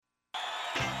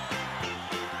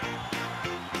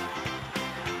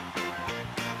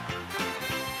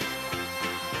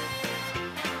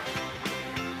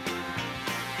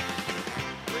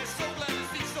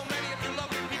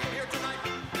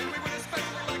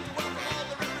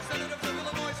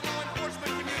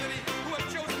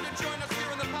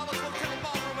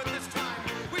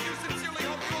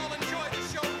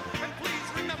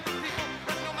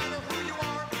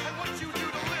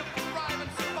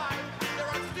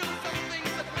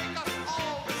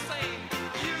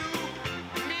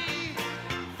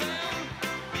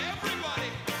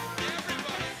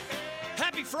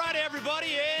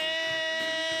everybody,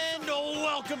 and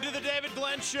welcome to the David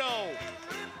Glenn Show.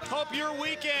 Hope your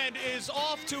weekend is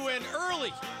off to an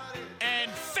early and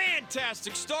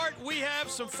fantastic start. We have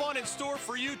some fun in store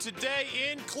for you today,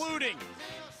 including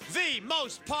the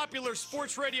most popular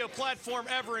sports radio platform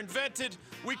ever invented.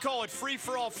 We call it Free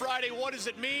For All Friday. What does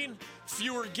it mean?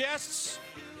 Fewer guests,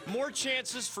 more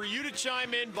chances for you to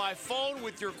chime in by phone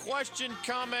with your question,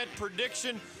 comment,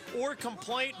 prediction, or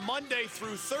complaint Monday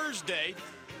through Thursday.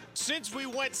 Since we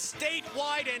went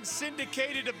statewide and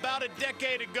syndicated about a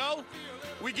decade ago,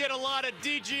 we get a lot of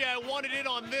DG, I wanted it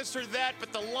on this or that,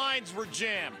 but the lines were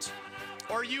jammed.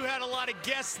 Or you had a lot of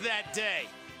guests that day,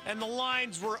 and the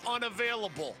lines were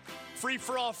unavailable. Free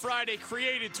For All Friday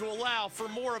created to allow for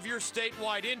more of your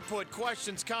statewide input,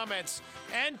 questions, comments,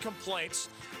 and complaints.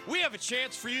 We have a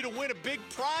chance for you to win a big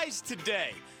prize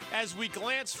today as we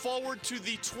glance forward to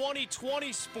the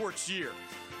 2020 sports year.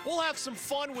 We'll have some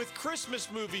fun with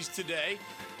Christmas movies today.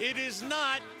 It is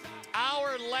not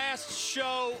our last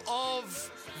show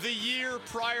of the year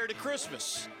prior to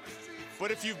Christmas. But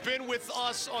if you've been with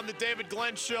us on the David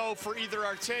Glenn Show for either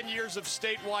our 10 years of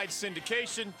statewide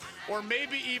syndication or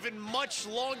maybe even much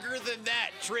longer than that,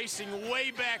 tracing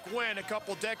way back when, a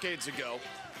couple decades ago,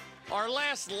 our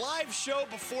last live show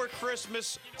before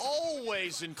Christmas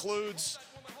always includes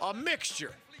a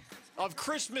mixture of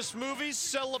Christmas movies,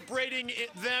 celebrating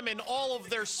them in all of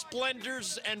their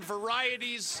splendors and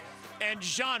varieties and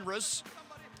genres,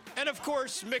 and of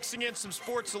course, mixing in some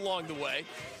sports along the way.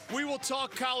 We will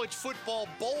talk college football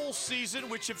bowl season,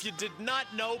 which, if you did not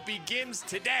know, begins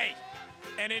today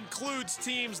and includes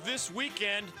teams this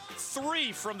weekend,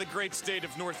 3 from the great state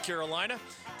of North Carolina.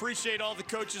 Appreciate all the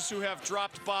coaches who have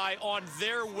dropped by on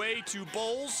their way to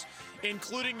bowls,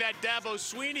 including that Dabo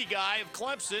Swinney guy of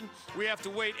Clemson. We have to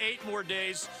wait 8 more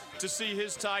days to see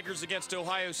his Tigers against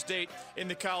Ohio State in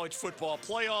the college football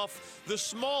playoff. The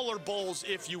smaller bowls,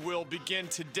 if you will, begin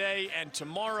today and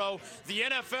tomorrow. The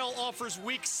NFL offers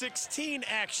Week 16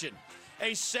 action.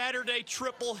 A Saturday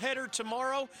triple header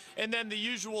tomorrow, and then the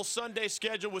usual Sunday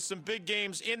schedule with some big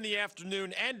games in the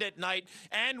afternoon and at night,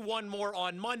 and one more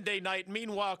on Monday night.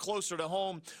 Meanwhile, closer to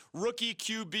home, rookie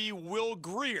QB Will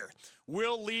Grier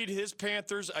will lead his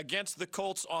Panthers against the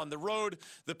Colts on the road.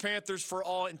 The Panthers, for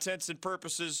all intents and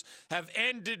purposes, have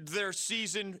ended their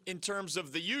season in terms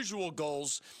of the usual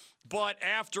goals. But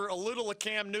after a little of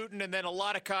Cam Newton and then a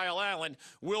lot of Kyle Allen,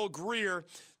 Will Grier,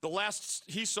 the last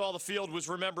he saw the field was,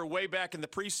 remember, way back in the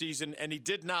preseason, and he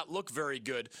did not look very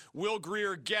good. Will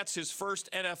Grier gets his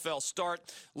first NFL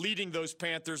start, leading those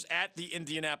Panthers at the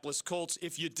Indianapolis Colts.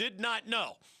 If you did not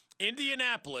know,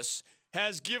 Indianapolis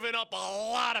has given up a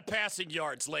lot of passing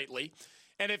yards lately.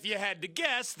 And if you had to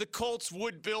guess, the Colts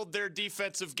would build their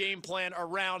defensive game plan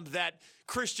around that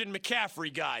Christian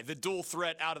McCaffrey guy, the dual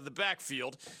threat out of the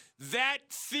backfield. That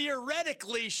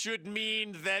theoretically should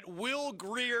mean that Will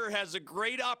Grier has a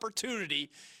great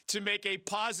opportunity to make a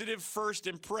positive first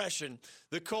impression.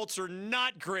 The Colts are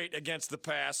not great against the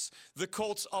pass. The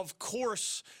Colts, of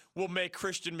course, will make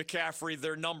Christian McCaffrey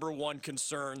their number one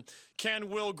concern. Can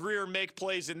Will Grier make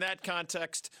plays in that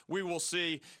context? We will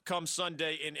see come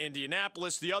Sunday in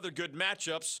Indianapolis. The other good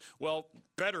matchups, well,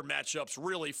 better matchups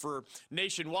really for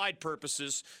nationwide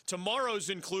purposes,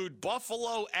 tomorrow's include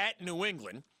Buffalo at New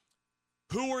England.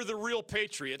 Who are the real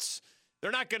Patriots?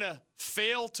 They're not going to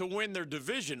fail to win their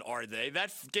division, are they?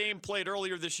 That game played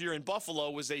earlier this year in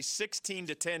Buffalo was a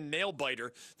 16-10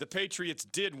 nail-biter. The Patriots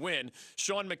did win.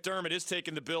 Sean McDermott is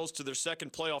taking the Bills to their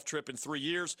second playoff trip in 3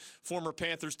 years. Former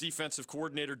Panthers defensive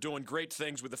coordinator doing great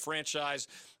things with a franchise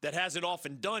that hasn't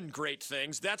often done great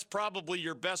things. That's probably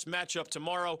your best matchup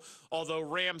tomorrow, although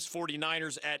Rams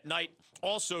 49ers at night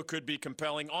also could be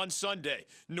compelling. On Sunday,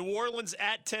 New Orleans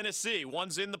at Tennessee.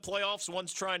 One's in the playoffs,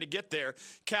 one's trying to get there.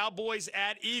 Cowboys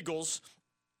at Eagles.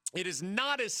 It is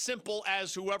not as simple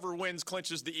as whoever wins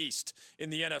clinches the East in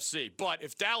the NFC. But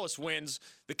if Dallas wins,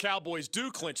 the Cowboys do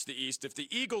clinch the East. If the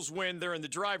Eagles win, they're in the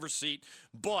driver's seat.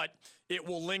 But it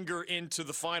will linger into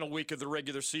the final week of the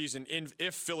regular season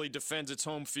if Philly defends its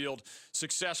home field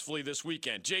successfully this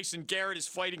weekend. Jason Garrett is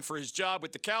fighting for his job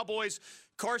with the Cowboys.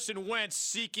 Carson Wentz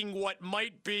seeking what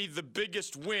might be the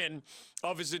biggest win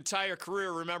of his entire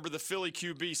career. Remember, the Philly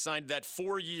QB signed that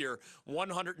 4-year,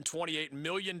 $128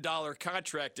 million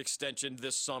contract extension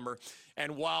this summer.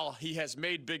 And while he has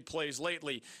made big plays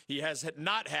lately, he has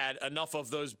not had enough of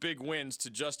those big wins to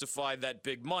justify that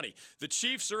big money. The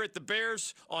Chiefs are at the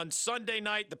Bears on Sunday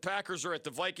night. The Packers are at the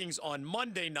Vikings on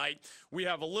Monday night. We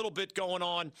have a little bit going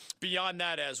on beyond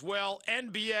that as well.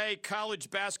 NBA, college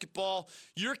basketball,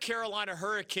 your Carolina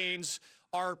Hurricanes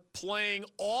are playing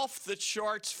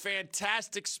off-the-charts,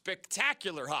 fantastic,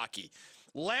 spectacular hockey.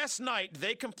 Last night,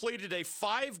 they completed a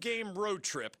 5-game road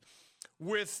trip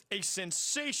with a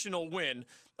sensational win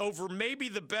over maybe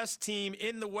the best team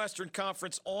in the Western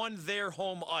Conference on their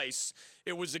home ice.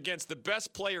 It was against the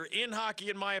best player in hockey,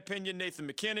 in my opinion, Nathan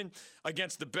MacKinnon,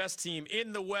 against the best team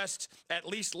in the West. At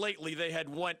least lately, they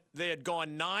had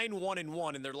gone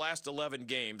 9-1-1 in their last 11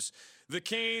 games. The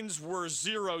Canes were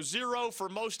 0-0 for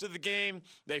most of the game.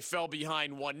 They fell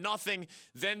behind 1-0.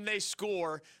 Then they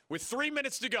score with 3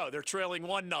 minutes to go. They're trailing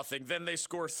 1-0. Then they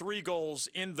score 3 goals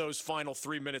in those final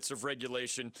 3 minutes of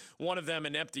regulation. One of them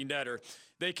an empty netter.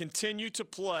 They continue to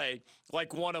play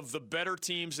like one of the better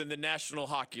teams in the National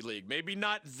Hockey League. Maybe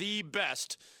not the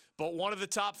best, but one of the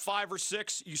top 5 or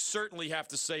 6. You certainly have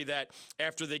to say that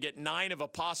after they get 9 of a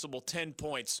possible 10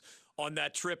 points on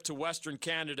that trip to Western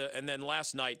Canada, and then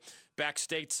last night back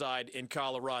stateside in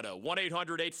Colorado.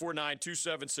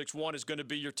 1-800-849-2761 is going to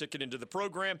be your ticket into the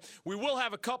program. We will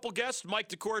have a couple guests, Mike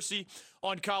DeCourcy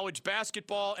on college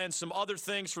basketball and some other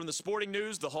things from the sporting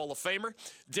news, the Hall of Famer.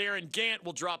 Darren Gant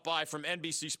will drop by from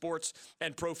NBC Sports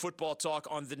and Pro Football Talk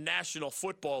on the National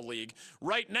Football League.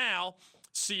 Right now,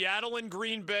 Seattle and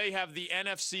Green Bay have the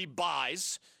NFC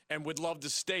byes and would love to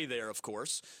stay there, of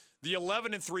course. The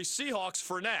 11-3 Seahawks,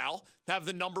 for now, have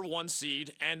the number 1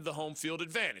 seed and the home field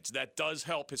advantage. That does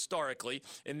help historically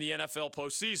in the NFL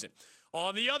postseason.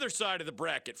 On the other side of the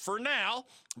bracket, for now,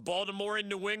 Baltimore and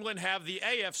New England have the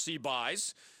AFC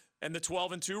byes, and the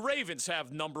 12-2 Ravens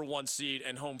have number 1 seed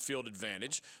and home field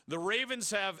advantage. The Ravens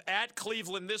have at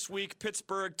Cleveland this week,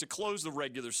 Pittsburgh to close the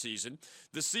regular season.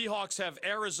 The Seahawks have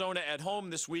Arizona at home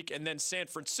this week, and then San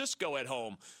Francisco at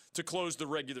home to close the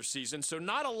regular season. So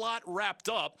not a lot wrapped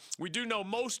up. We do know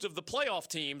most of the playoff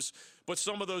teams, but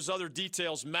some of those other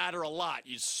details matter a lot.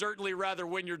 You'd certainly rather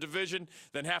win your division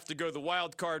than have to go the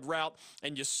wild card route,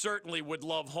 and you certainly would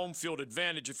love home field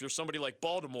advantage if you're somebody like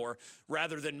Baltimore,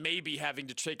 rather than maybe having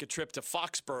to take a trip to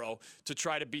Foxborough to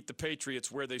try to beat the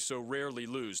Patriots where they so rarely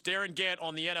lose. Darren Gant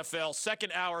on the NFL,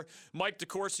 second hour. Mike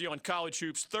DeCourcy on college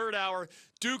hoops, third hour.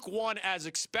 Duke won as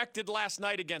expected last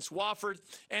night against Wofford.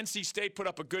 NC State put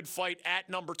up a good fight at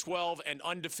number 12 and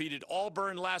undefeated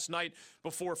Auburn last night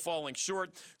before falling short.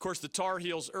 Of course, the Tar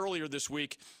Heels earlier this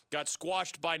week got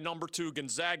squashed by number 2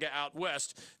 Gonzaga out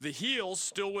west. The Heels,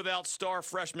 still without star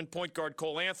freshman point guard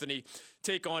Cole Anthony,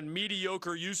 take on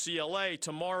mediocre UCLA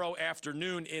tomorrow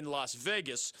afternoon in Las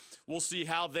Vegas. We'll see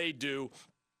how they do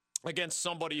against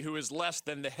somebody who is less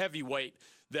than the heavyweight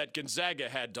that Gonzaga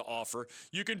had to offer.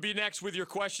 You can be next with your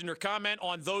question or comment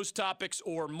on those topics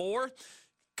or more.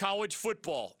 College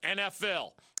football,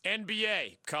 NFL,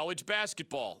 NBA, college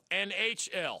basketball,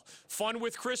 NHL, fun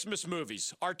with Christmas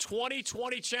movies. Our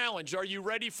 2020 challenge, are you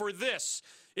ready for this?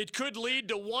 It could lead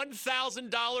to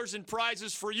 $1,000 in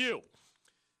prizes for you.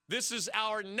 This is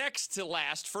our next to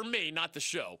last, for me, not the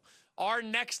show, our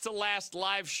next to last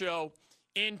live show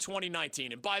in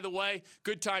 2019. And by the way,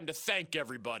 good time to thank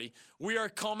everybody. We are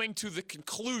coming to the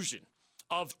conclusion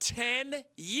of 10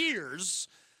 years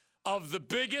of the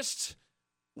biggest,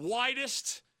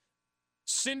 widest,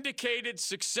 syndicated,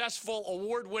 successful,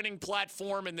 award-winning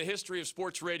platform in the history of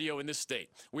sports radio in this state.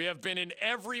 We have been in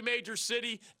every major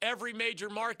city, every major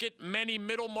market, many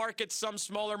middle markets, some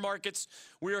smaller markets.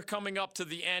 We are coming up to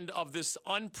the end of this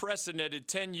unprecedented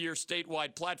 10-year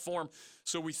statewide platform.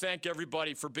 So we thank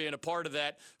everybody for being a part of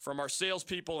that, from our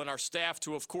salespeople and our staff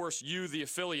to, of course, you, the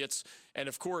affiliates, and,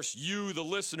 of course, you, the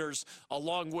listeners,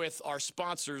 along with our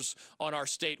sponsors on our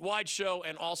statewide show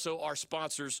and also our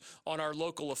sponsors on our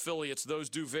local affiliates. Those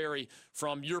do vary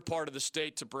from your part of the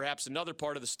state to perhaps another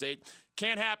part of the state.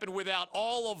 Can't happen without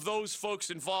all of those folks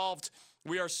involved.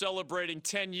 We are celebrating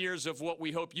 10 years of what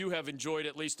we hope you have enjoyed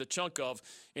at least a chunk of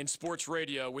in sports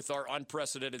radio with our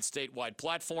unprecedented statewide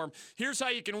platform. Here's how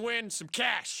you can win some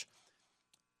cash.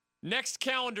 Next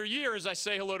calendar year, as I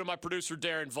say hello to my producer,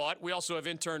 Darren Vaught. We also have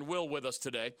intern Will with us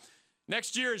today.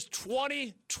 Next year is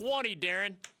 2020,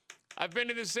 Darren. I've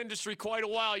been in this industry quite a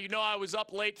while. You know I was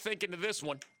up late thinking of this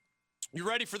one. You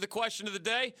ready for the question of the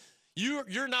day?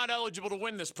 You're not eligible to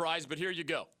win this prize, but here you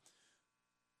go.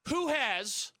 Who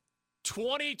has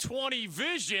 2020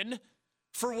 vision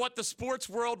for what the sports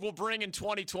world will bring in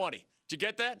 2020? Did you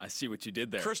get that? I see what you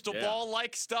did there. Crystal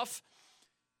ball-like stuff.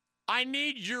 I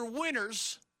need your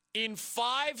winners in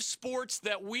 5 sports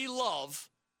that we love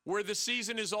where the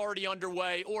season is already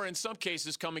underway or in some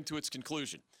cases coming to its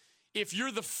conclusion. If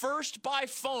you're the first by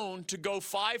phone to go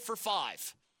 5 for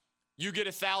 5, you get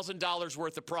 $1,000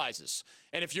 worth of prizes.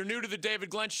 And if you're new to the David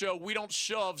Glenn Show, we don't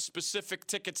shove specific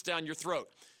tickets down your throat.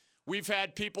 We've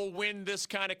had people win this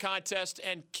kind of contest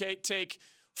and take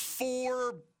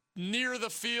 4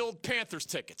 near-the-field Panthers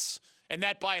tickets, and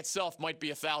that by itself might be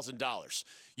 $1,000.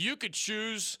 you could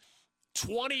choose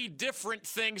 20 different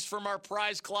things from our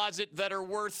prize closet that are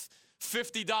worth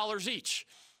 $50 each.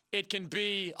 It can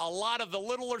be a lot of the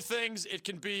littler things. It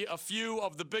can be a few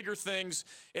of the bigger things.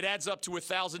 It adds up to a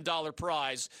 $1,000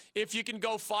 prize. If you can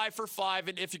go 5 for 5,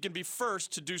 and if you can be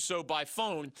first to do so by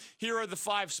phone, here are the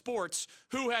 5 sports.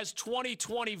 Who has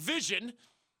 2020 vision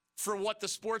for what the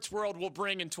sports world will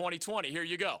bring in 2020? Here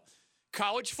you go.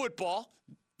 College football.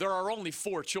 There are only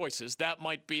 4 choices. That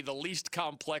might be the least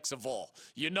complex of all.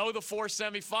 You know the 4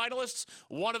 semifinalists.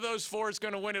 One of those 4 is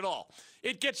going to win it all.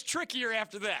 It gets trickier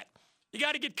after that. You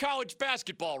got to get college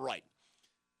basketball right.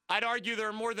 I'd argue there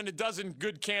are more than a dozen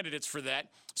good candidates for that,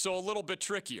 so a little bit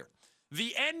trickier.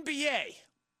 The NBA,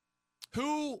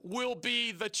 who will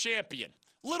be the champion?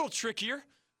 Little trickier,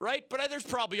 right? But there's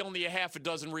probably only a half a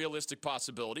dozen realistic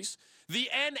possibilities. The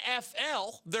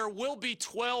NFL, there will be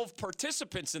 12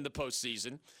 participants in the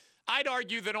postseason. I'd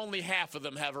argue that only half of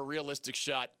them have a realistic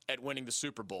shot at winning the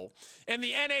Super Bowl. And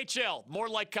the NHL, more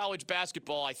like college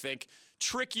basketball, I think,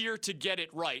 trickier to get it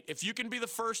right. If you can be the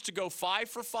first to go 5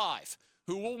 for 5,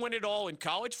 who will win it all in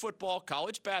college football,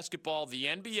 college basketball, the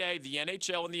NBA, the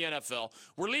NHL, and the NFL?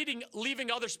 We're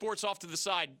leaving other sports off to the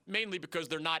side, mainly because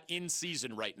they're not in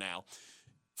season right now.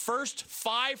 First,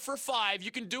 5 for 5.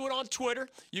 You can do it on Twitter.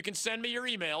 You can send me your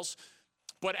emails.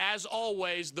 But as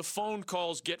always, the phone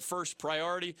calls get first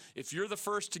priority. If you're the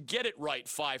first to get it right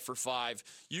 5 for 5,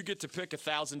 you get to pick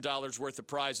 $1,000 worth of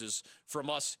prizes from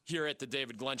us here at the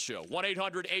David Glenn Show.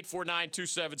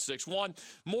 1-800-849-2761.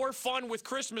 More fun with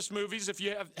Christmas movies. If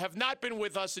you have not been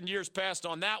with us in years past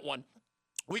on that one,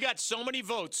 we got so many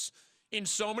votes in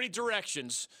so many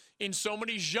directions, in so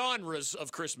many genres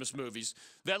of Christmas movies,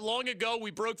 that long ago we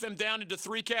broke them down into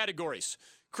 3 categories.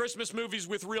 Christmas movies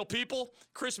with real people,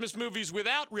 Christmas movies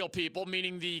without real people,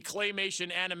 meaning the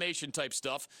claymation, animation type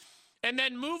stuff, and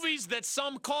then movies that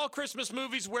some call Christmas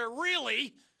movies where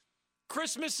really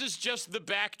Christmas is just the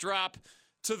backdrop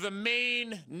to the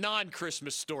main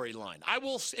non-Christmas storyline. I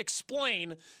will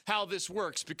explain how this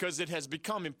works because it has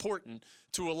become important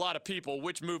to a lot of people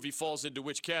which movie falls into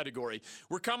which category.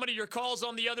 We're coming to your calls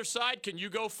on the other side. Can you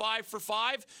go 5 for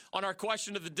 5 on our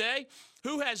question of the day?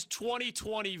 Who has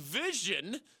 2020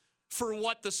 vision for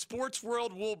what the sports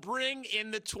world will bring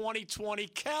in the 2020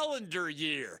 calendar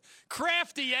year?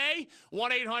 Crafty, eh?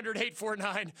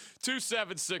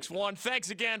 1-800-849-2761. Thanks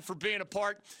again for being a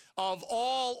part of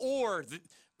all or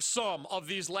some of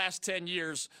these last 10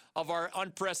 years of our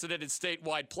unprecedented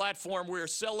statewide platform. We're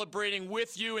celebrating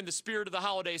with you in the spirit of the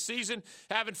holiday season,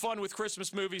 having fun with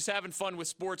Christmas movies, having fun with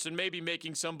sports, and maybe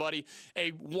making somebody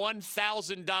a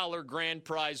 $1,000 grand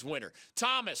prize winner.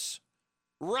 Thomas,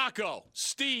 Rocco,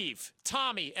 Steve,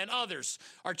 Tommy, and others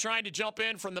are trying to jump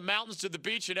in from the mountains to the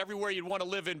beach and everywhere you'd want to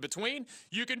live in between.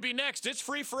 You can be next. It's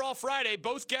Free for All Friday.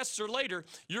 Both guests are later.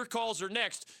 Your calls are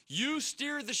next. You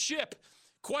steer the ship.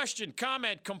 Question,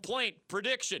 comment, complaint,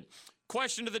 prediction.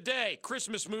 Question of the day,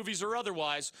 Christmas movies or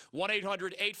otherwise,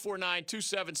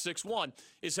 1-800-849-2761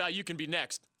 is how you can be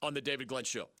next on The David Glenn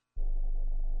Show.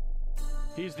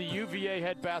 He's the UVA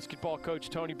head basketball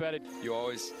coach, Tony Bennett. You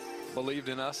always believed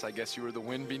in us. I guess you were the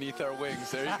wind beneath our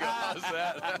wings. There you go. How's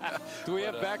that? Do we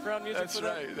have background music that's for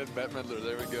that? That's right. That's Bette Midler.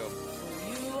 There we go.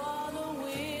 You are the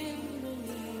wind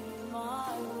beneath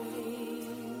my wings.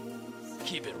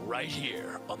 Keep it right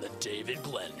here on The David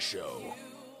Glenn Show.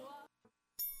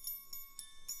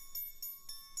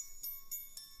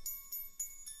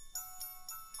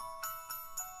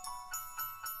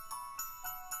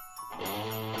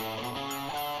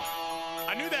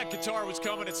 I knew that guitar was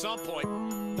coming at some point.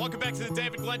 Welcome back to the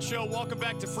David Glenn Show. Welcome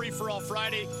back to Free for All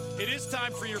Friday. It is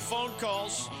time for your phone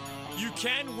calls. You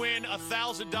can win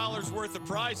 $1,000 worth of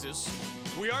prizes.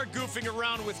 We are goofing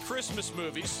around with Christmas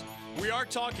movies. We are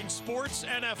talking sports,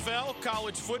 NFL,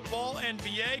 college football,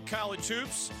 NBA, college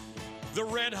hoops, the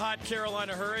red-hot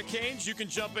Carolina Hurricanes. You can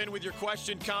jump in with your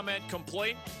question, comment,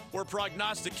 complaint, or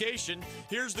prognostication.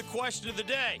 Here's the question of the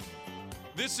day.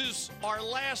 This is our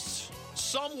last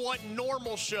somewhat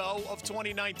normal show of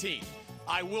 2019.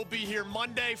 I will be here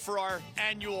Monday for our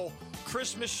annual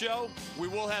Christmas show. We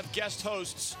will have guest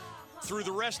hosts through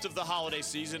the rest of the holiday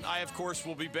season. I, of course,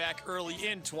 will be back early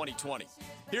in 2020.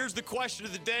 Here's the question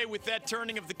of the day with that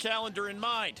turning of the calendar in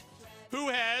mind. Who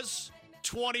has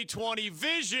 2020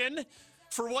 vision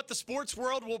for what the sports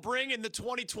world will bring in the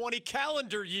 2020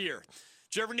 calendar year?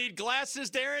 Did you ever need glasses,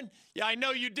 Darren? Yeah, I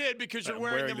know you did because you're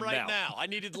wearing them right now. I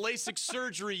needed LASIK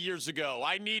surgery years ago.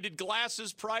 I needed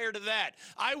glasses prior to that.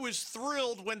 I was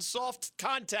thrilled when soft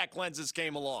contact lenses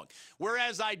came along.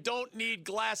 Whereas I don't need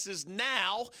glasses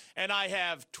now, and I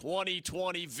have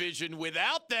 20/20 vision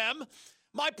without them.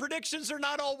 my predictions are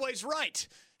not always right.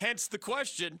 Hence the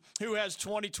question, who has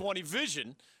 2020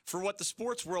 vision for what the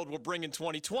sports world will bring in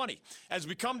 2020? As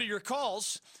we come to your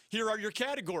calls, here are your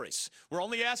categories. We're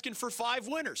only asking for 5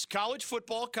 winners: college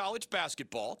football, college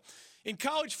basketball. In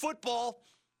college football,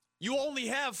 you only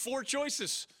have 4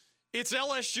 choices. It's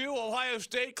LSU, Ohio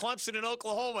State, Clemson, and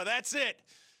Oklahoma. That's it.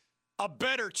 A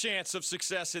better chance of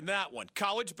success in that one.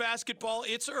 College basketball,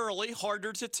 it's early,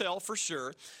 harder to tell for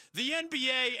sure. The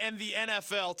NBA and the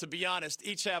NFL, to be honest,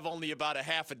 each have only about a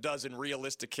half a dozen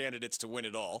realistic candidates to win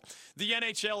it all. The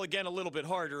NHL, again, a little bit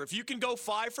harder. If you can go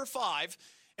 5 for 5,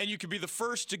 and you can be the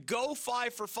first to go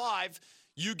 5 for 5,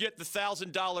 you get the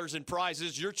 $1,000 in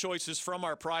prizes. Your choices from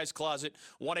our prize closet,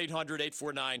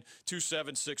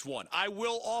 1-800-849-2761. I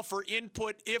will offer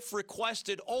input if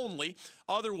requested only.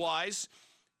 Otherwise,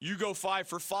 you go 5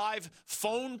 for 5.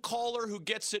 Phone caller who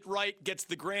gets it right gets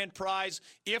the grand prize.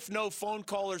 If no phone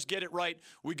callers get it right,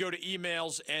 we go to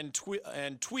emails and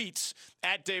tweets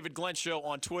at David Glenn Show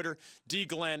on Twitter,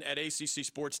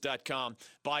 dglenn@accsports.com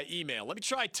by email. Let me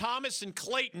try Thomas in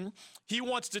Clayton. He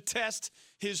wants to test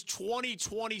his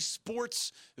 2020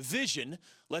 sports vision.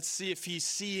 Let's see if he's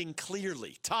seeing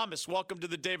clearly. Thomas, welcome to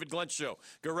the David Glenn Show.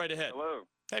 Go right ahead. Hello.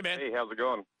 Hey, man. Hey, how's it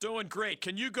going? Doing great.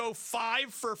 Can you go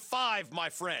 5 for 5, my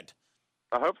friend?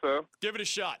 I hope so. Give it a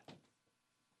shot.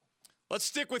 Let's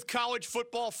stick with college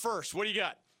football first. What do you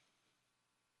got?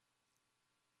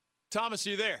 Thomas, are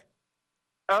you there?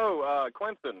 Oh,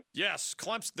 Clemson. Yes,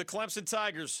 the Clemson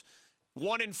Tigers.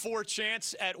 1 in 4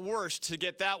 chance at worst to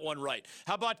get that one right.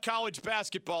 How about college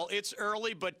basketball? It's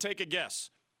early, but take a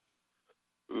guess.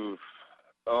 Oof.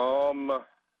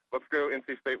 Let's go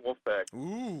NC State Wolfpack.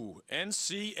 Ooh,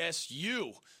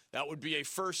 NCSU. That would be a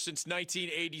first since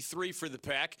 1983 for the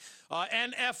Pack.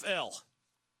 NFL.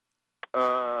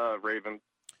 Ravens.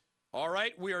 All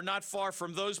right, we are not far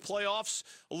from those playoffs.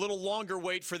 A little longer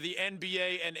wait for the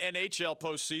NBA and NHL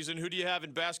postseason. Who do you have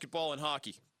in basketball and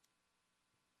hockey?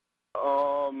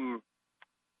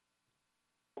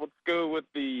 Let's go with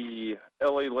the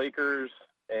LA Lakers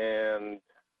and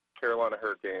Carolina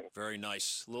Hurricanes. Very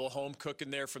nice. A little home cooking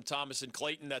there from Thomas and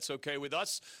Clayton. That's okay with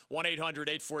us.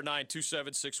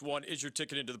 1-800-849-2761 is your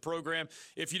ticket into the program.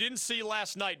 If you didn't see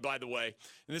last night, by the way,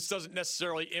 and this doesn't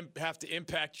necessarily have to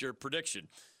impact your prediction,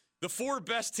 the 4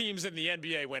 best teams in the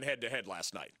NBA went head-to-head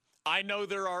last night. I know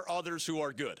there are others who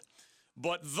are good,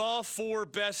 but the 4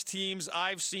 best teams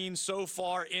I've seen so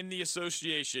far in the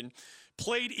association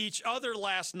played each other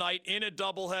last night in a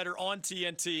doubleheader on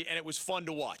TNT, and it was fun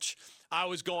to watch. I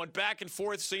was going back and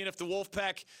forth, seeing if the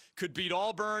Wolfpack could beat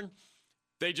Auburn.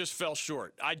 They just fell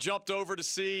short. I jumped over to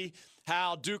see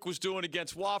how Duke was doing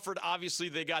against Wofford. Obviously,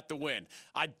 they got the win.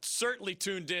 I certainly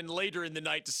tuned in later in the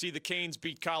night to see the Canes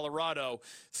beat Colorado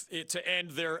to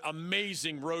end their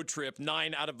amazing road trip,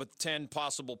 9 out of 10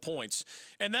 possible points.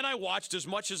 And then I watched as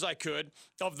much as I could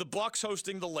of the Bucks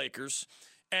hosting the Lakers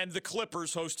and the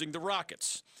Clippers hosting the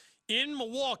Rockets. In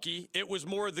Milwaukee, it was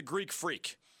more of the Greek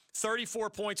Freak. 34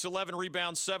 points, 11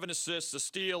 rebounds, 7 assists, a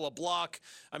steal, a block.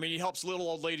 I mean, he helps little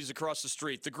old ladies across the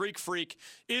street. The Greek Freak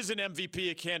is an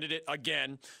MVP candidate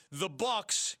again. The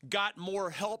Bucks got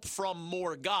more help from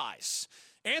more guys.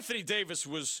 Anthony Davis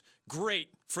was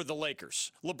great for the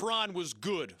Lakers. LeBron was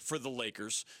good for the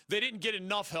Lakers. They didn't get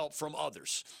enough help from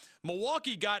others.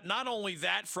 Milwaukee got not only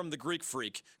that from the Greek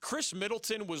Freak, Chris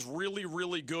Middleton was really,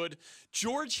 really good.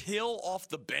 George Hill off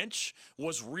the bench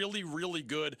was really, really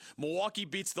good. Milwaukee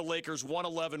beats the Lakers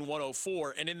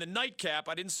 111-104. And in the nightcap,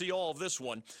 I didn't see all of this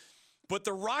one, but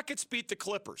the Rockets beat the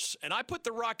Clippers. And I put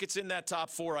the Rockets in that top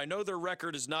 4. I know their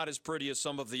record is not as pretty as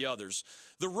some of the others.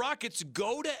 The Rockets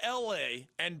go to L.A.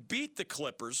 and beat the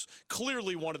Clippers,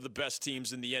 clearly one of the best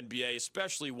teams in the NBA,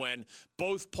 especially when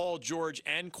both Paul George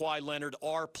and Kawhi Leonard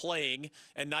are playing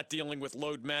and not dealing with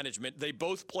load management. They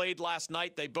both played last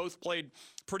night. They both played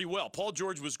pretty well. Paul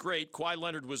George was great. Kawhi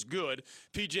Leonard was good.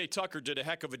 P.J. Tucker did a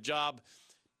heck of a job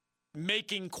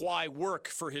making Kawhi work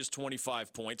for his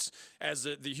 25 points as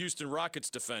the Houston Rockets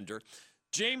defender.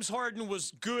 James Harden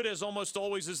was good, as almost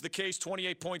always is the case,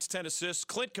 28 points, 10 assists.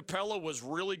 Clint Capella was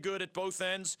really good at both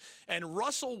ends. And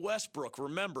Russell Westbrook,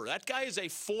 remember, that guy is a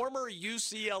former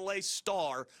UCLA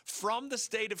star from the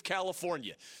state of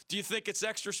California. Do you think it's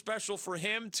extra special for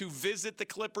him to visit the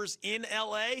Clippers in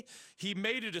L.A.? He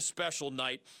made it a special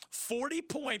night. 40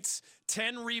 points,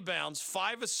 10 rebounds,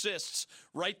 5 assists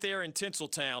right there in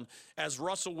Tinseltown as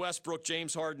Russell Westbrook,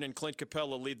 James Harden, and Clint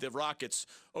Capella lead the Rockets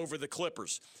over the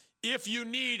Clippers. If you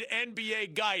need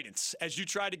NBA guidance as you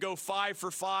try to go 5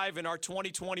 for 5 in our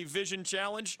 2020 Vision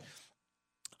Challenge,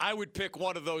 I would pick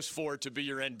one of those 4 to be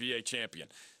your NBA champion.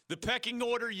 The pecking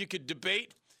order you could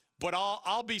debate, but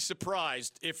I'll be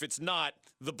surprised if it's not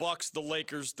the Bucks, the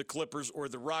Lakers, the Clippers, or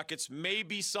the Rockets.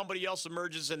 Maybe somebody else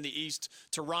emerges in the East.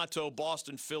 Toronto,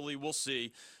 Boston, Philly, we'll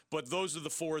see. But those are the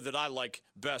four that I like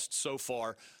best so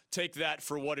far. Take that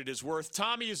for what it is worth.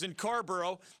 Tommy is in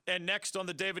Carborough, and next on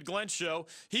the David Glenn Show,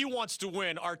 he wants to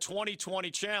win our 2020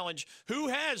 challenge. Who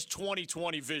has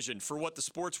 2020 vision for what the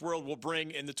sports world will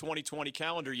bring in the 2020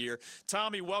 calendar year?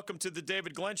 Tommy, welcome to the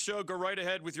David Glenn Show. Go right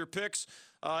ahead with your picks.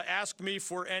 Ask me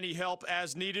for any help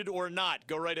as needed or not.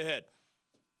 Go right ahead.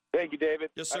 Thank you,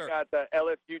 David. Yes, sir. I got the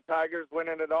LSU Tigers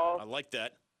winning it all. I like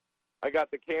that. I got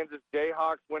the Kansas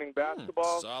Jayhawks winning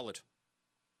basketball. Solid.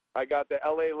 I got the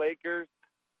LA Lakers,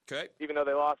 Okay. even though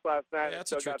they lost last night. Yeah, I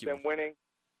that's a still got tricky them winning.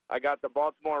 I got the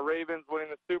Baltimore Ravens winning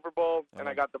the Super Bowl, and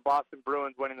I got the Boston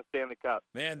Bruins winning the Stanley Cup.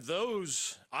 Man,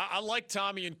 those I like,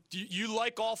 Tommy. And you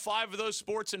like all five of those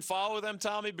sports and follow them,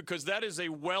 Tommy, because that is a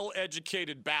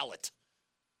well-educated ballot.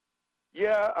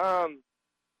 Yeah,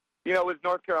 with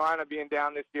North Carolina being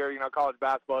down this year, college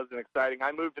basketball isn't exciting.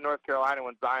 I moved to North Carolina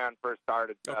when Zion first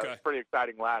started. Okay. It was pretty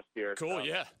exciting last year. Cool, so.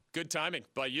 yeah. Good timing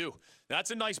by you.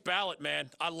 That's a nice ballot, man.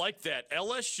 I like that.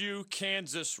 LSU,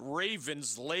 Kansas,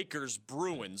 Ravens, Lakers,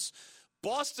 Bruins.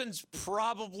 Boston's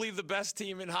probably the best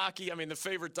team in hockey. I mean, the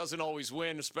favorite doesn't always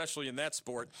win, especially in that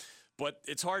sport, but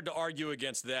it's hard to argue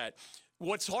against that.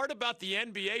 What's hard about the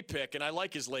NBA pick, and I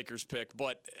like his Lakers pick,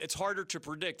 but it's harder to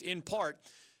predict in part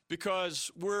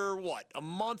because we're, a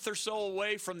month or so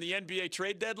away from the NBA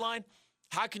trade deadline?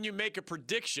 How can you make a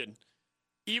prediction,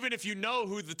 even if you know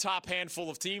who the top handful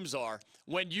of teams are,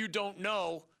 when you don't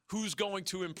know who's going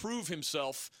to improve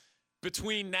himself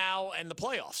between now and the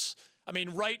playoffs? I mean,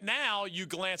 right now you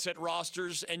glance at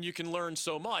rosters and you can learn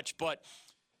so much, but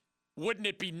wouldn't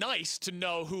it be nice to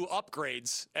know who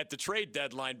upgrades at the trade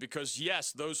deadline? Because,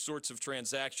 yes, those sorts of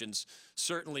transactions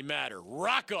certainly matter.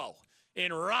 Rocco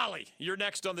in Raleigh, you're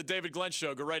next on the David Glenn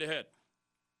Show. Go right ahead.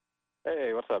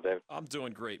 Hey, what's up, David? I'm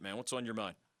doing great, man. What's on your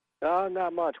mind?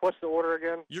 Not much. What's the order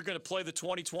again? You're going to play the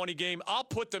 2020 game. I'll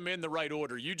put them in the right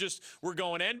order. We're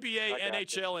going NBA,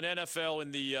 NHL, and NFL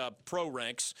in the pro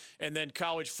ranks, and then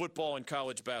college football and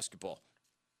college basketball.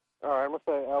 All right, I'm going to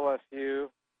say LSU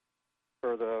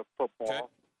for the football. Okay.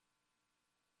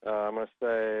 I'm going to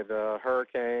say the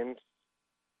Hurricanes.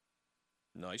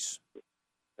 Nice.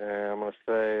 And I'm going to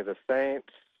say the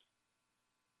Saints.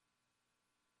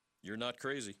 You're not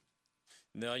crazy.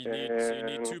 No, you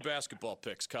need two basketball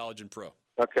picks, college and pro.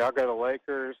 Okay, I'll go to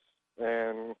Lakers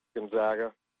and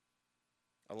Gonzaga.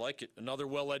 I like it. Another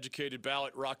well-educated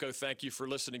ballot. Rocco, thank you for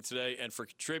listening today and for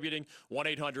contributing.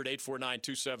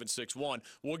 1-800-849-2761.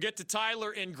 We'll get to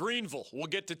Tyler in Greenville. We'll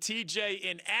get to TJ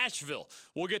in Asheville.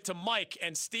 We'll get to Mike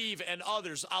and Steve and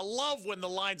others. I love when the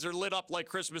lines are lit up like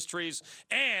Christmas trees,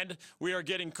 and we are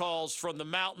getting calls from the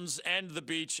mountains and the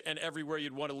beach and everywhere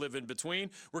you'd want to live in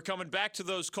between. We're coming back to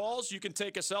those calls. You can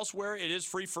take us elsewhere. It is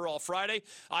Free for All Friday.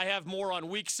 I have more on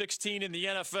Week 16 in the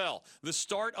NFL. The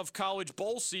start of college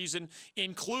bowl season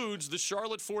includes the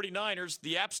Charlotte 49ers,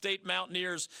 the App State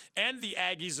Mountaineers, and the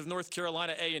Aggies of North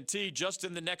Carolina A&T just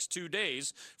in the next 2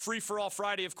 days. Free for All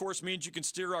Friday, of course, means you can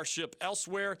steer our ship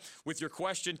elsewhere with your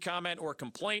question, comment, or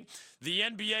complaint. The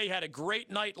NBA had a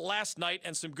great night last night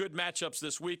and some good matchups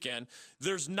this weekend.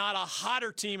 There's not a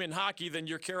hotter team in hockey than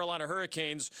your Carolina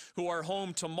Hurricanes, who are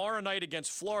home tomorrow night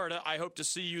against Florida. I hope to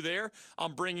see you there.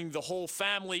 I'm bringing the whole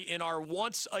family in our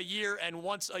once a year and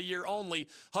once a year only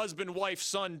husband, wife,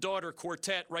 son, daughter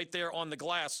quartet right there on the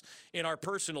glass in our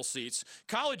personal seats.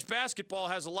 College basketball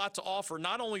has a lot to offer,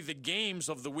 not only the games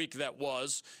of the week that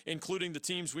was, including the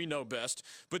teams we know best,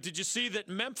 but did you see that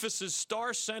Memphis's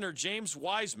star center, James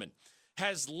Wiseman,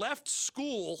 has left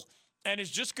school and is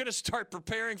just going to start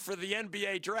preparing for the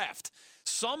NBA draft?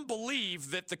 Some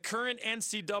believe that the current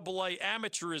NCAA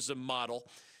amateurism model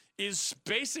is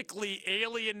basically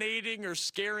alienating or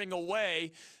scaring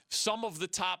away some of the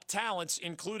top talents,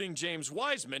 including James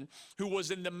Wiseman, who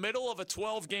was in the middle of a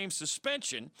 12-game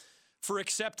suspension for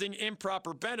accepting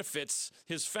improper benefits.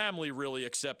 His family really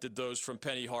accepted those from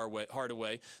Penny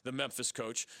Hardaway, the Memphis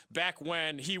coach, back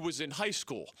when he was in high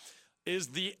school.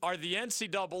 Are the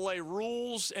NCAA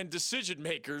rules and decision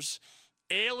makers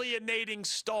alienating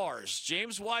stars?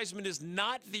 James Wiseman is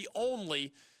not the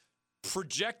only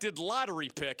projected lottery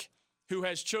pick who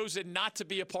has chosen not to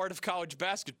be a part of college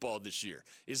basketball this year.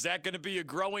 Is that going to be a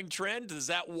growing trend? Does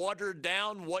that water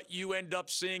down what you end up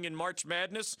seeing in March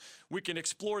Madness? We can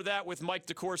explore that with Mike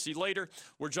DeCourcy later.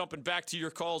 We're jumping back to your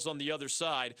calls on the other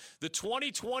side. The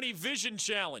 2020 Vision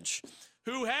Challenge.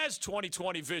 who has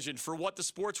 2020 vision for what the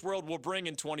sports world will bring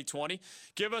in 2020.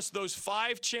 Give us those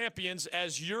 5 champions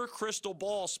as your crystal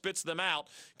ball spits them out.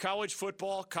 College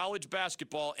football, college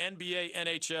basketball, NBA,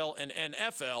 NHL, and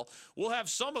NFL. We'll have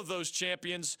some of those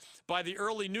champions by the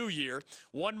early new year.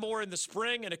 One more in the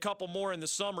spring and a couple more in the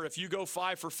summer. If you go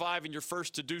 5 for 5 and you're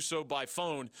first to do so by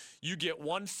phone, you get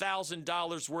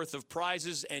 $1,000 worth of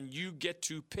prizes, and you get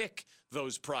to pick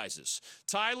those prizes.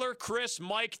 Tyler, Chris,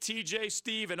 Mike, TJ,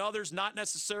 Steve, and others, not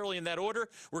necessarily in that order.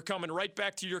 We're coming right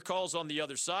back to your calls on the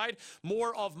other side.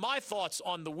 More of my thoughts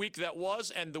on the week that was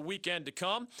and the weekend to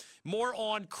come. More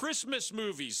on Christmas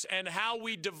movies and how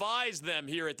we devise them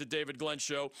here at the David Glenn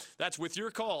Show. That's with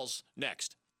your calls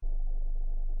next.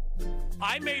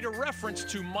 I made a reference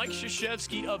to Mike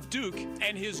Krzyzewski of Duke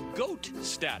and his GOAT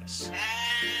status.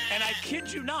 And I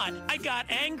kid you not, I got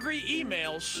angry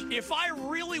emails. If I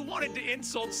really wanted to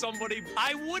insult somebody,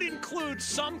 I would include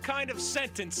some kind of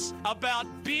sentence about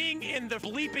being in the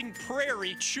bleeping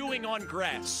prairie chewing on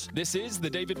grass. This is the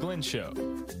David Glenn Show.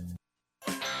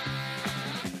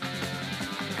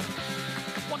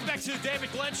 Welcome back to the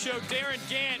David Glenn Show. Darren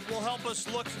Gant will help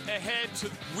us look ahead to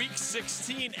Week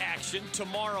 16 action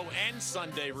tomorrow and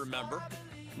Sunday, remember.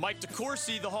 Mike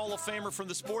DeCourcy, the Hall of Famer from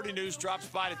the Sporting News, drops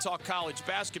by to talk college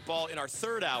basketball in our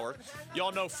third hour.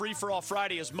 Y'all know Free for All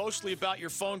Friday is mostly about your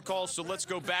phone calls, so let's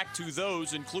go back to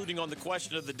those, including on the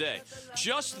question of the day.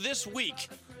 Just this week,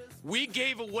 we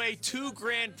gave away 2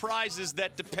 grand prizes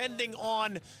that, depending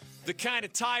on the kind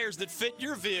of tires that fit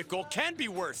your vehicle, can be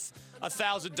worth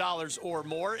 $1,000 or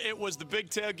more. It was the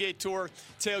Big Tailgate Tour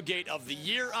Tailgate of the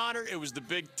Year honor. It was the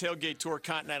Big Tailgate Tour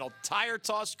Continental Tire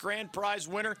Toss Grand Prize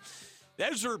winner.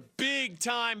 Those are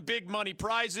big-time, big-money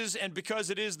prizes, and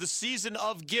because it is the season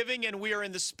of giving and we are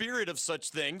in the spirit of such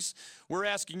things, we're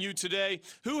asking you today,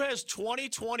 who has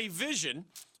 2020 vision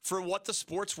for what the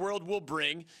sports world will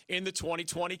bring in the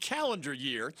 2020 calendar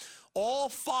year? All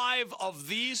 5 of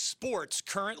these sports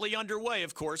currently underway,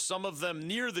 of course, some of them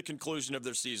near the conclusion of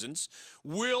their seasons,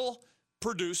 will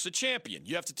produce a champion.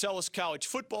 You have to tell us college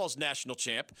football's national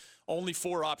champ. Only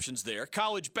 4 options there.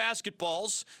 College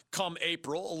basketball's come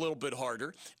April, a little bit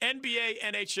harder. NBA,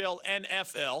 NHL,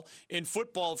 NFL. In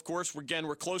football, of course,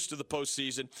 we're close to the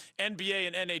postseason. NBA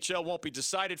and NHL won't be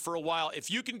decided for a while. If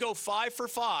you can go 5 for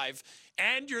 5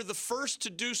 and you're the first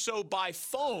to do so by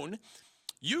phone,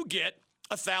 you get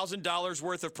 $1,000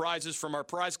 worth of prizes from our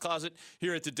prize closet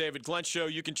here at the David Glenn Show.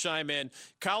 You can chime in.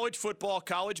 College football,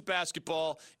 college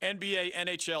basketball, NBA,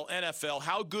 NHL, NFL.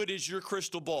 How good is your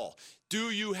crystal ball?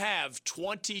 Do you have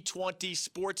 2020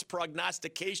 sports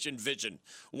prognostication vision?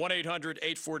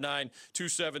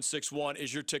 1-800-849-2761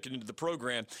 is your ticket into the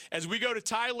program. As we go to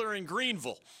Tyler in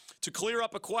Greenville to clear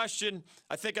up a question,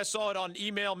 I think I saw it on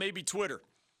email, maybe Twitter.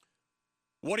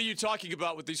 What are you talking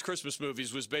about with these Christmas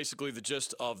movies was basically the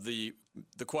gist of the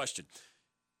question.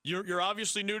 You're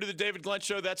obviously new to the David Glenn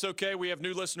Show. That's okay. We have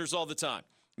new listeners all the time.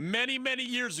 Many, many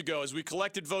years ago, as we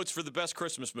collected votes for the best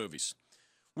Christmas movies,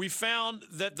 we found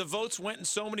that the votes went in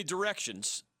so many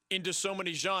directions, into so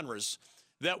many genres,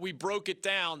 that we broke it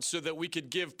down so that we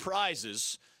could give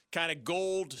prizes, kind of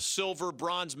gold, silver,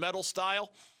 bronze medal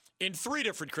style, in 3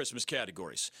 different Christmas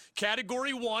categories.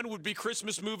 Category 1 would be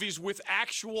Christmas movies with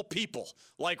actual people,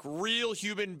 like real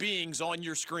human beings on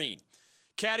your screen.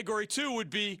 Category 2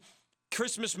 would be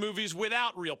Christmas movies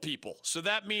without real people. So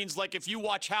that means, like, if you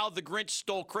watch How the Grinch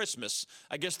Stole Christmas,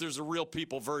 I guess there's a real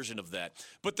people version of that.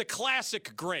 But the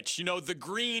classic Grinch, the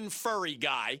green furry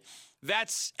guy,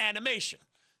 that's animation.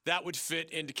 That would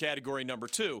fit into category number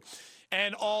 2.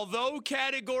 And although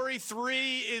Category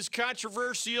 3 is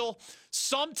controversial,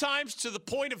 sometimes to the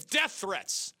point of death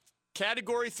threats,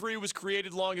 Category 3 was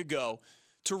created long ago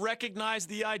to recognize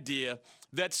the idea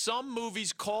that some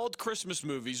movies called Christmas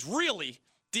movies really,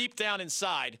 deep down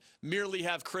inside, merely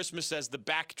have Christmas as the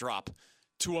backdrop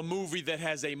to a movie that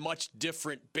has a much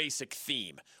different basic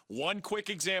theme. One quick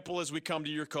example as we come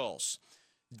to your calls.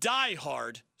 Die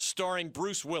Hard, starring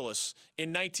Bruce Willis in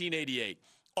 1988,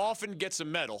 often gets a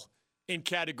medal in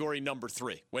category number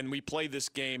 3 when we play this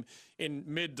game in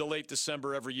mid to late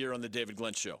December every year on the David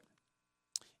Glenn Show.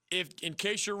 In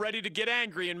case you're ready to get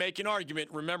angry and make an argument,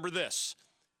 remember this.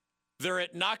 They're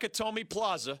at Nakatomi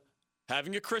Plaza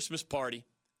having a Christmas party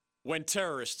when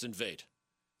terrorists invade.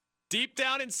 Deep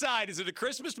down inside, is it a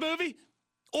Christmas movie?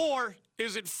 Or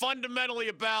is it fundamentally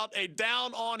about a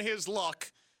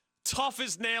down-on-his-luck,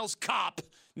 tough-as-nails cop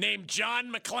named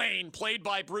John McClane, played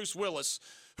by Bruce Willis,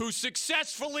 who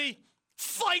successfully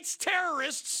fights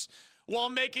terrorists while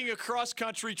making a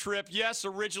cross-country trip, yes,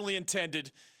 originally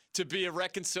intended to be a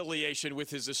reconciliation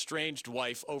with his estranged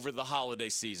wife over the holiday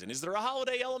season. Is there a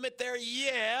holiday element there?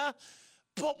 Yeah,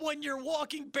 But when you're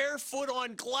walking barefoot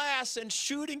on glass and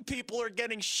shooting people or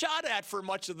getting shot at for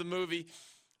much of the movie,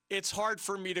 it's hard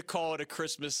for me to call it a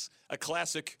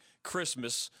classic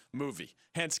Christmas movie.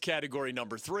 Hence category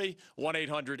number 3,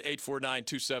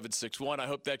 1-800-849-2761. I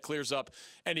hope that clears up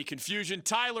any confusion.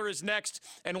 Tyler is next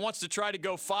and wants to try to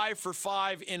go 5 for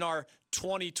 5 in our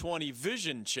 2020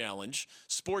 Vision Challenge,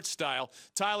 sports style.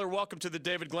 Tyler, welcome to the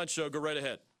David Glenn Show. Go right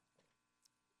ahead.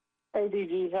 Hey,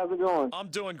 DG, how's it going? I'm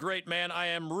doing great, man. I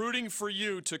am rooting for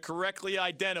you to correctly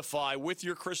identify with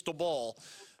your crystal ball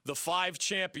the 5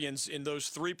 champions in those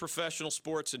 3 professional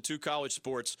sports and 2 college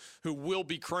sports who will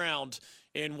be crowned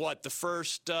in, the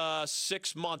first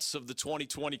 6 months of the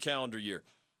 2020 calendar year.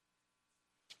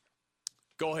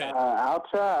 Go ahead. I'll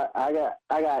try. I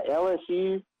got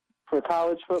LSU for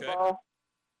college football,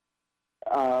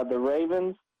 the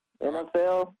Ravens,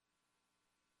 NFL.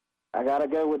 I got to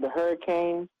go with the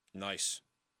Hurricanes. Nice.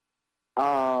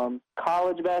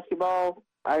 College basketball,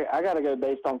 I got to go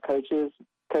based on coaches,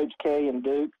 Coach K and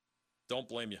Duke. Don't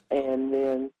blame you. And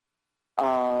then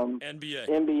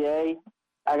NBA,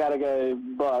 I got to go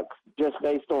Bucks, just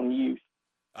based on youth.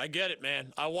 I get it,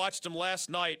 man. I watched him last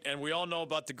night, and we all know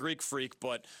about the Greek Freak,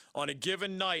 but on a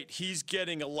given night, he's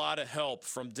getting a lot of help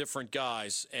from different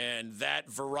guys, and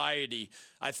that variety,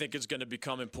 I think, is going to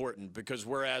become important because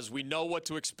whereas we know what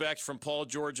to expect from Paul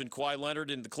George and Kawhi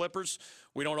Leonard in the Clippers,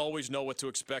 we don't always know what to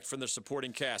expect from their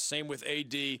supporting cast. Same with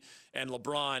AD and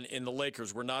LeBron in the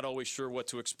Lakers. We're not always sure what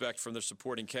to expect from their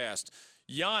supporting cast.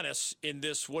 Giannis in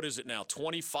this,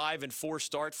 25-4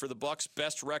 start for the Bucks,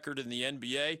 best record in the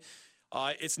NBA.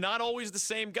 It's not always the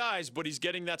same guys, but he's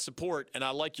getting that support, and I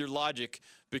like your logic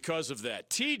because of that.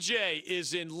 TJ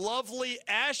is in lovely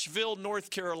Asheville, North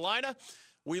Carolina.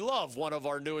 We love one of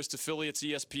our newest affiliates,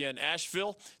 ESPN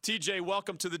Asheville. TJ,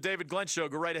 welcome to the David Glenn Show.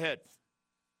 Go right ahead.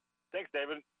 Thanks,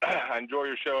 David. I enjoy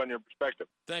your show and your perspective.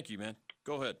 Thank you, man.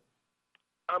 Go ahead.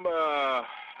 I'm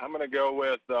gonna go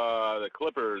with the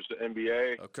Clippers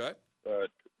NBA. Okay.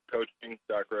 Coaching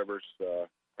Doc Rivers. Hard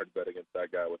to bet against that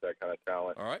guy with that kind of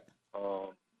talent. All right.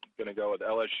 Gonna go with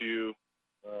LSU.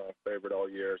 Favorite all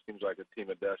year. Seems like a team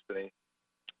of destiny.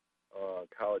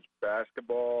 College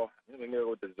basketball. I'm gonna go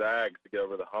with the Zags to get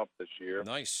over the hump this year.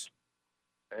 Nice.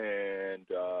 And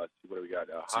see what do we got?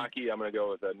 Hockey. I'm gonna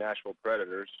go with the Nashville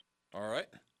Predators. All right.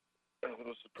 A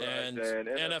little surprise. And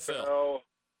NFL.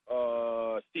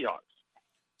 Seahawks.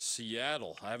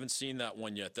 Seattle. I haven't seen that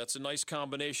one yet. That's a nice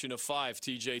combination of 5,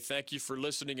 TJ. Thank you for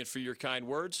listening and for your kind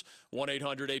words.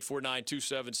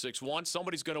 1-800-849-2761.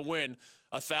 Somebody's going to win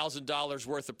 $1,000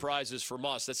 worth of prizes from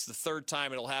us. That's the 3rd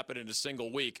time it'll happen in a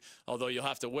single week, although you'll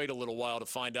have to wait a little while to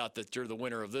find out that you're the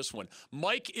winner of this one.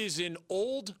 Mike is in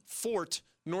Old Fort,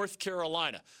 North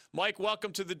Carolina. Mike,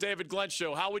 welcome to the David Glenn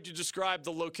Show. How would you describe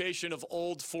the location of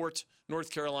Old Fort, North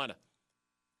Carolina?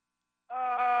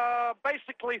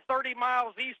 Basically 30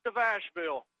 miles east of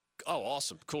Asheville. Oh,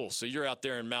 awesome. Cool. So you're out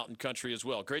there in mountain country as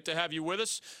well. Great to have you with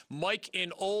us. Mike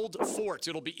in Old Fort.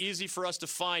 It'll be easy for us to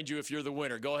find you if you're the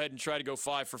winner. Go ahead and try to go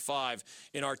 5 for 5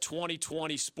 in our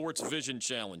 2020 Sports Vision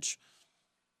Challenge.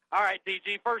 All right,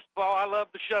 DG. First of all, I love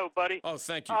the show, buddy. Oh,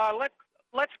 thank you.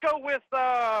 Let's go with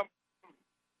NFL.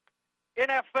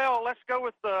 Let's go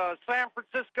with the San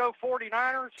Francisco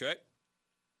 49ers. Okay.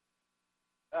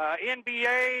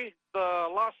 NBA, the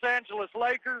Los Angeles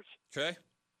Lakers. Okay.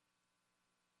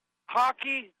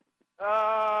 Hockey,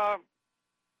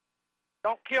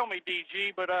 don't kill me,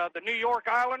 DG, but the New York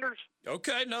Islanders.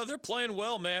 Okay, no, they're playing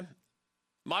well, man.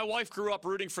 My wife grew up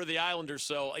rooting for the Islanders,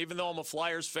 so even though I'm a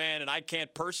Flyers fan and I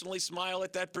can't personally smile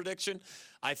at that prediction,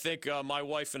 I think my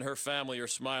wife and her family are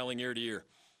smiling ear to ear.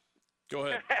 Go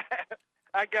ahead.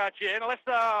 I got you. And let's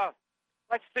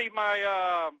see,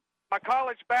 my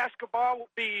college basketball will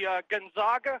be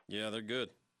Gonzaga. Yeah, they're good.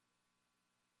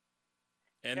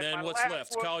 And And then my what's last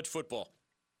left? one- College football.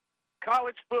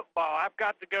 College football, I've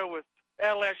got to go with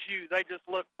LSU. They just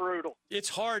look brutal. It's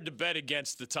hard to bet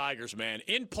against the Tigers, man.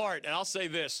 In part, and I'll say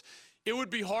this, it would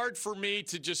be hard for me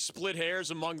to just split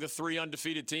hairs among the 3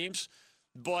 undefeated teams.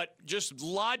 But just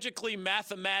logically,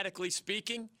 mathematically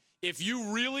speaking, if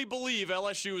you really believe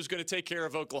LSU is going to take care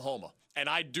of Oklahoma, and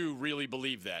I do really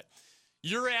believe that,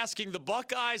 you're asking the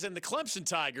Buckeyes and the Clemson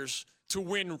Tigers to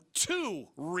win 2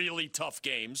 really tough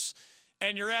games,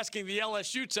 and you're asking the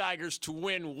LSU Tigers to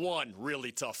win 1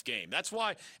 really tough game. That's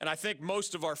why, and I think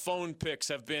most of our phone picks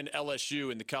have been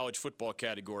LSU in the college football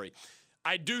category.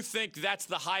 I do think that's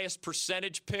the highest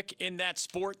percentage pick in that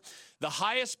sport. The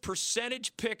highest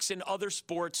percentage picks in other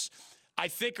sports, I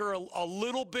think, are a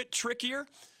little bit trickier,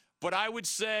 but I would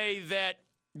say that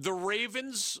the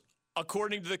Ravens,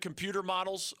 according to the computer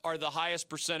models, are the highest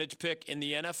percentage pick in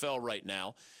the NFL right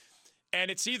now.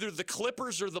 and it's either the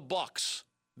Clippers or the Bucks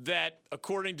that,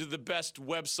 according to the best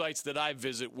websites that I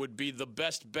visit, would be the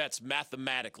best bets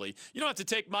mathematically. You don't have to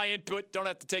take my input, don't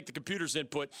have to take the computer's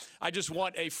input. I just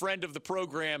want a friend of the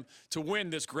program to win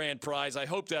this grand prize. I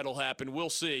hope that'll happen. We'll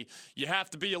see. You have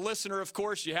to be a listener, of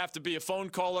course. You have to be a phone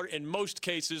caller in most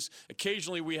cases.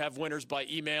 Occasionally we have winners by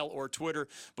email or Twitter.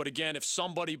 But again, if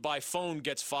somebody by phone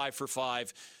gets 5 for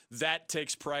 5, that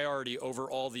takes priority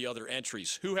over all the other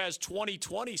entries. Who has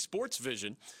 2020 sports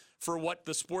vision for what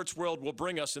the sports world will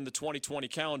bring us in the 2020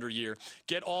 calendar year?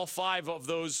 Get all 5 of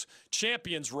those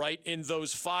champions right in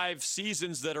those 5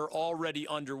 seasons that are already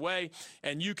underway,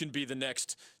 and you can be the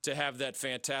next to have that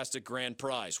fantastic grand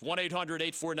prize.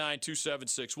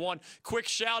 1-800-849-2761. Quick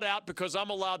shout out, because I'm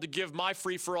allowed to give my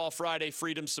Free for All Friday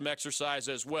freedom some exercise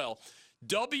as well.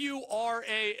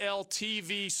 WRAL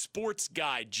TV sports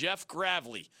guy Jeff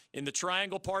Gravely in the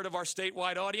Triangle part of our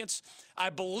statewide audience.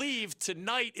 I believe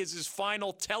tonight is his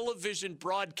final television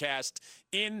broadcast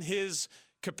in his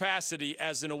capacity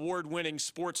as an award-winning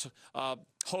sports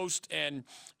host and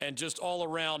just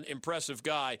all-around impressive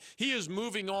guy. He is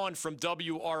moving on from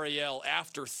WRAL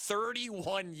after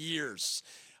 31 years.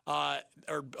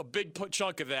 Or a big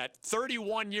chunk of that.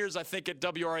 31 years, I think, at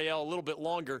WRAL, a little bit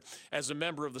longer as a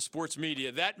member of the sports media.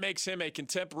 That makes him a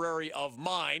contemporary of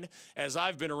mine, as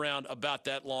I've been around about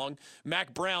that long.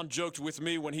 Mac Brown joked with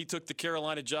me when he took the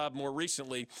Carolina job more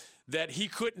recently that he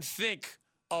couldn't think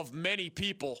of many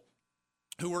people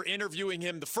who were interviewing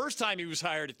him the first time he was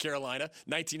hired at Carolina,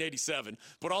 1987,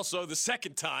 but also the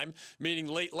second time, meaning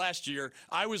late last year.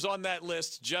 I was on that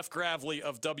list. Jeff Gravely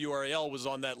of WRAL was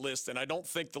on that list, and I don't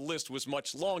think the list was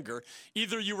much longer.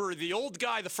 Either you were the old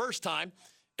guy the first time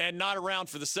and not around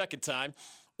for the second time,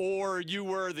 or you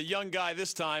were the young guy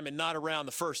this time and not around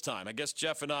the first time. I guess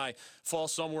Jeff and I fall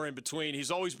somewhere in between. He's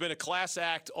always been a class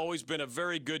act, always been a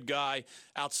very good guy,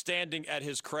 outstanding at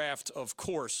his craft, of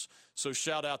course. So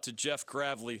shout out to Jeff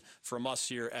Gravely from us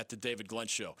here at the David Glenn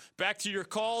Show. Back to your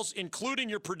calls, including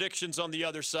your predictions on the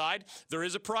other side. There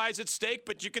is a prize at stake,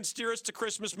 but you can steer us to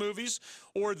Christmas movies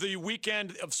or the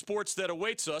weekend of sports that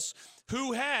awaits us.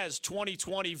 Who has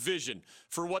 2020 vision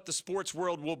for what the sports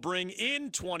world will bring in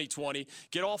 2020?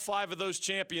 Get all 5 of those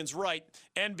champions right.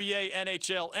 NBA,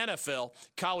 NHL, NFL,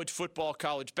 college football,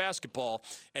 college basketball,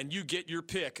 and you get your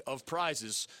pick of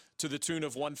prizes to the tune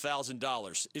of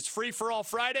 $1,000. It's Free for All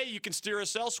Friday. You can steer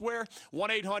us elsewhere.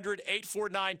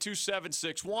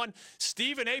 1-800-849-2761.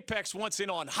 Steve in Apex wants in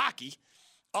on hockey.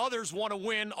 Others want to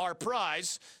win our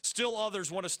prize. Still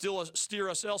others want to steer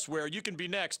us elsewhere. You can be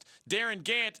next. Darren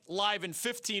Gant live in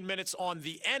 15 minutes on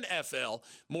the NFL.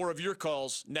 More of your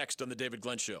calls next on The David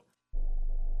Glenn Show.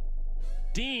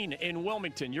 Dean in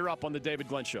Wilmington, you're up on The David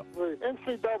Glenn Show. The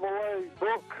NCAA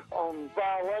book on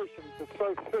violations is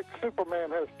so thick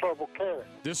Superman has trouble carrying.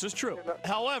 This is true.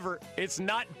 However, it's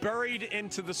not buried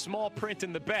into the small print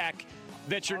in the back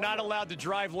that you're not allowed to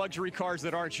drive luxury cars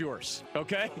that aren't yours,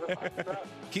 okay?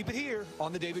 Keep it here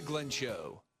on The David Glenn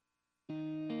Show.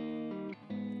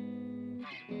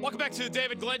 Welcome back to the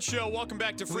David Glenn Show. Welcome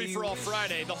back to Free for All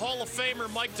Friday. The Hall of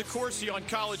Famer Mike DeCourcy on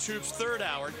College Hoops third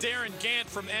hour. Darren Gant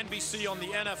from NBC on the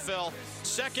NFL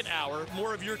second hour.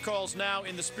 More of your calls now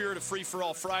in the spirit of Free for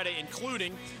All Friday,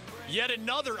 including yet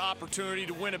another opportunity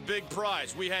to win a big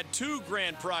prize. We had 2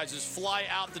 grand prizes fly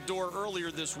out the door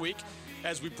earlier this week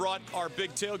as we brought our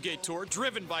big tailgate tour,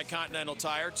 driven by Continental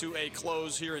Tire, to a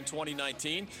close here in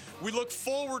 2019. We look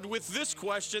forward with this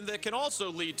question that can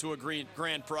also lead to a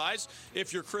grand prize,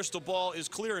 if your crystal ball is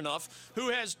clear enough. Who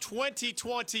has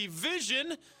 2020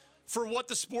 vision for what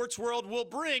the sports world will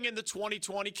bring in the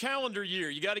 2020 calendar year?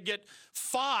 You got to get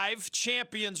 5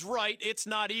 champions right. It's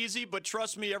not easy, but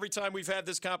trust me, every time we've had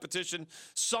this competition,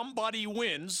 somebody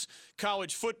wins.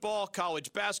 College football,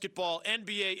 college basketball,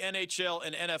 NBA, NHL,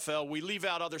 and NFL. We leave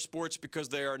out other sports because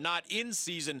they are not in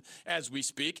season as we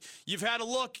speak. You've had a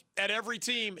look at every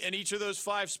team in each of those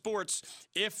 5 sports.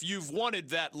 If you've wanted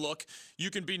that look, you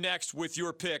can be next with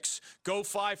your picks. Go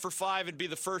 5 for 5 and be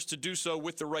the first to do so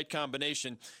with the right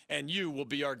combination, and you will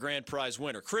be our grand prize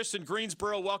winner. Chris in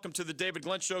Greensboro, welcome to the David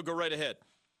Glenn Show. Go right ahead.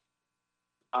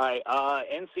 All right,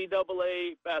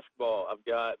 NCAA basketball. I've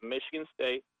got Michigan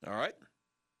State. All right.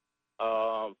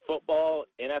 Football,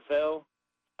 NFL.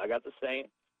 I got the Saints.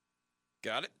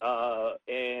 Got it.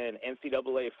 And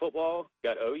NCAA football,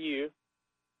 got OU.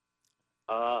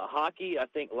 Hockey, I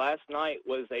think last night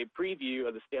was a preview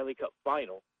of the Stanley Cup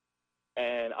final,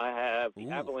 and I have the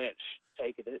Avalanche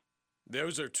taking it.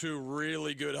 Those are 2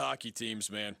 really good hockey teams,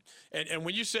 man. And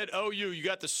when you said OU, you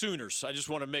got the Sooners. I just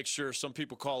want to make sure. Some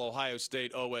people call Ohio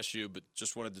State OSU, but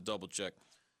just wanted to double check.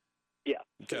 Yeah.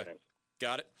 Okay. Sooners.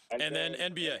 Got it. And then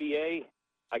NBA.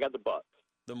 I got the Bucks.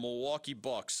 The Milwaukee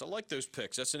Bucks. I like those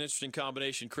picks. That's an interesting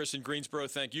combination. Chris in Greensboro,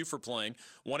 thank you for playing.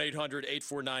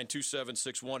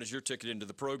 1-800-849-2761 is your ticket into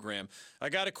the program. I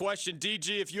got a question.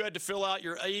 DG, if you had to fill out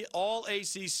your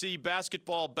all-ACC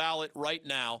basketball ballot right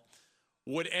now,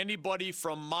 would anybody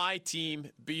from my team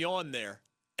be on there?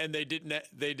 And they did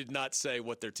not say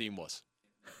what their team was.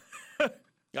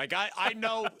 Like I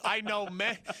know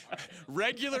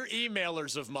regular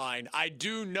emailers of mine. I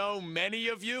do know many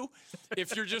of you.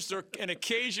 If you're just an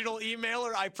occasional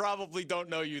emailer, I probably don't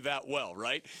know you that well,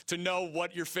 right? To know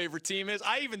what your favorite team is.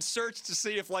 I even searched to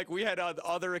see if we had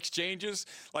other exchanges,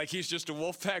 like he's just a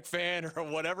Wolfpack fan or a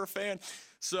whatever fan.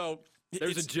 So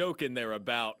there's a joke in there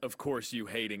about, of course, you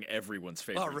hating everyone's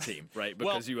favorite team, right?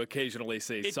 Because you occasionally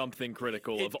say something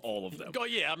critical of all of them.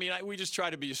 Yeah, I mean, we just try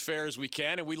to be as fair as we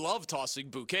can, and we love tossing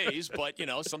bouquets, but,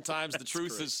 sometimes the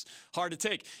truth is hard to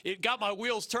take. It got my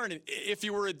wheels turning. If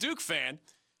you were a Duke fan,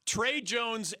 Trey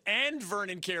Jones and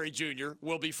Vernon Carey Jr.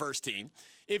 will be first team.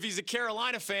 If he's a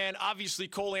Carolina fan, obviously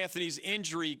Cole Anthony's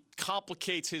injury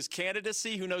complicates his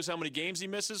candidacy. Who knows how many games he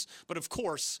misses? But, of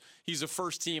course, he's a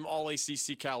first-team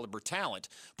All-ACC caliber talent.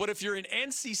 But if you're an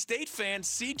NC State fan,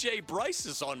 C.J. Bryce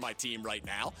is on my team right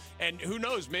now. And who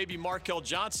knows, maybe Markel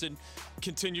Johnson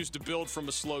continues to build from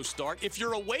a slow start. If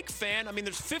you're a Wake fan,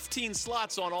 there's 15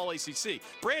 slots on All-ACC.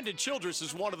 Brandon Childress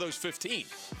is one of those 15.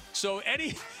 So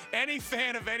any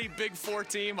fan of any Big Four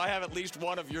team, I have at least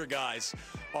one of your guys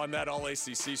on that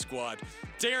All-ACC squad.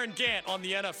 Darren Gant on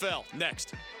the NFL.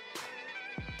 Next.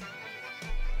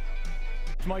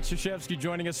 Mike Krzyzewski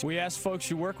joining us. We asked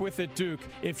folks you work with at Duke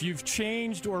if you've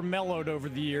changed or mellowed over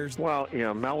the years. Well,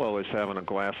 mellow is having a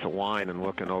glass of wine and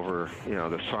looking over,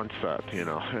 the sunset,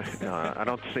 I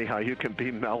don't see how you can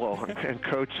be mellow and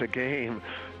coach a game.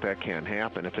 That can't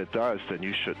happen. If it does, then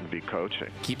you shouldn't be coaching.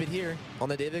 Keep it here on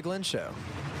the David Glenn Show.